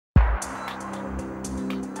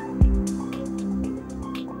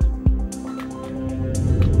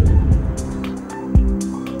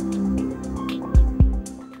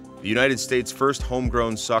The United States' first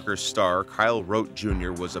homegrown soccer star, Kyle Rote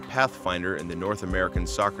Jr., was a pathfinder in the North American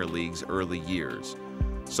Soccer League's early years.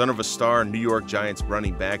 Son of a star New York Giants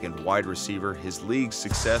running back and wide receiver, his league's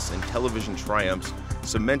success and television triumphs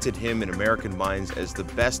cemented him in American minds as the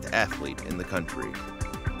best athlete in the country.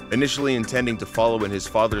 Initially intending to follow in his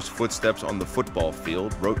father's footsteps on the football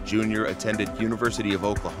field, Rote Jr. attended University of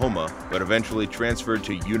Oklahoma, but eventually transferred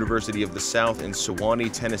to University of the South in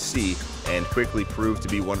Sewanee, Tennessee, and quickly proved to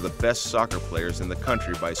be one of the best soccer players in the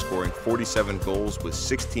country by scoring 47 goals with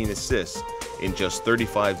 16 assists in just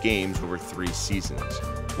 35 games over 3 seasons.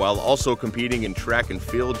 While also competing in track and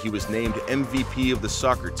field, he was named MVP of the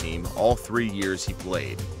soccer team all 3 years he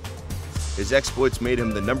played. His exploits made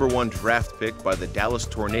him the #1 draft pick by the Dallas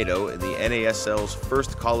Tornado in the NASL's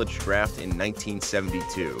first college draft in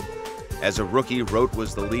 1972. As a rookie, Rote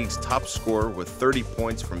was the league's top scorer with 30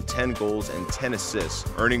 points from 10 goals and 10 assists,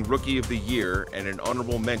 earning Rookie of the Year and an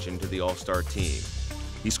honorable mention to the All-Star team.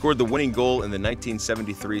 He scored the winning goal in the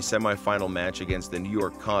 1973 semifinal match against the New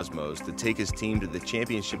York Cosmos to take his team to the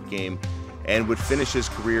championship game, and would finish his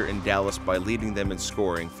career in Dallas by leading them in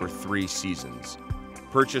scoring for 3 seasons.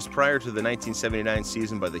 Purchased prior to the 1979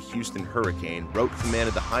 season by the Houston Hurricane, Rote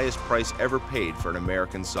commanded the highest price ever paid for an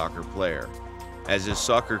American soccer player. As his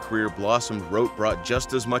soccer career blossomed, Rote brought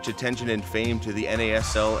just as much attention and fame to the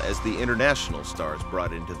NASL as the international stars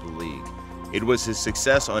brought into the league. It was his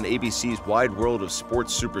success on ABC's Wide World of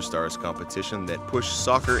Sports Superstars competition that pushed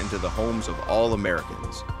soccer into the homes of all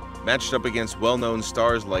Americans. Matched up against well-known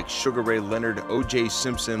stars like Sugar Ray Leonard, O.J.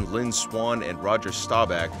 Simpson, Lynn Swann, and Roger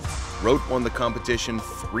Staubach, Rote won the competition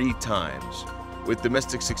 3 times. With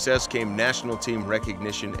domestic success came national team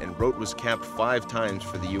recognition, and Rote was capped 5 times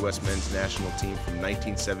for the U.S. men's national team from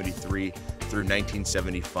 1973 through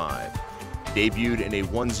 1975. Debuted in a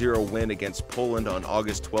 1-0 win against Poland on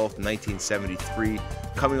August 12, 1973,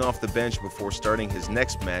 coming off the bench before starting his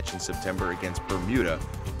next match in September against Bermuda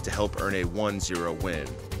to help earn a 1-0 win.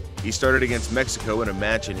 He started against Mexico in a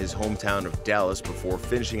match in his hometown of Dallas before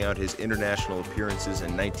finishing out his international appearances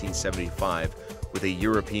in 1975 with a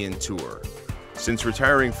European tour. Since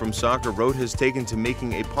retiring from soccer, Rote has taken to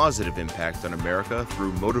making a positive impact on America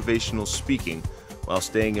through motivational speaking while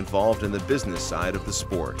staying involved in the business side of the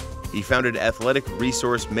sport. He founded Athletic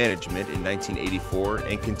Resource Management in 1984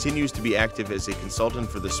 and continues to be active as a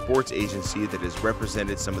consultant for the sports agency that has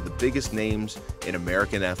represented some of the biggest names in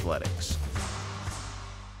American athletics.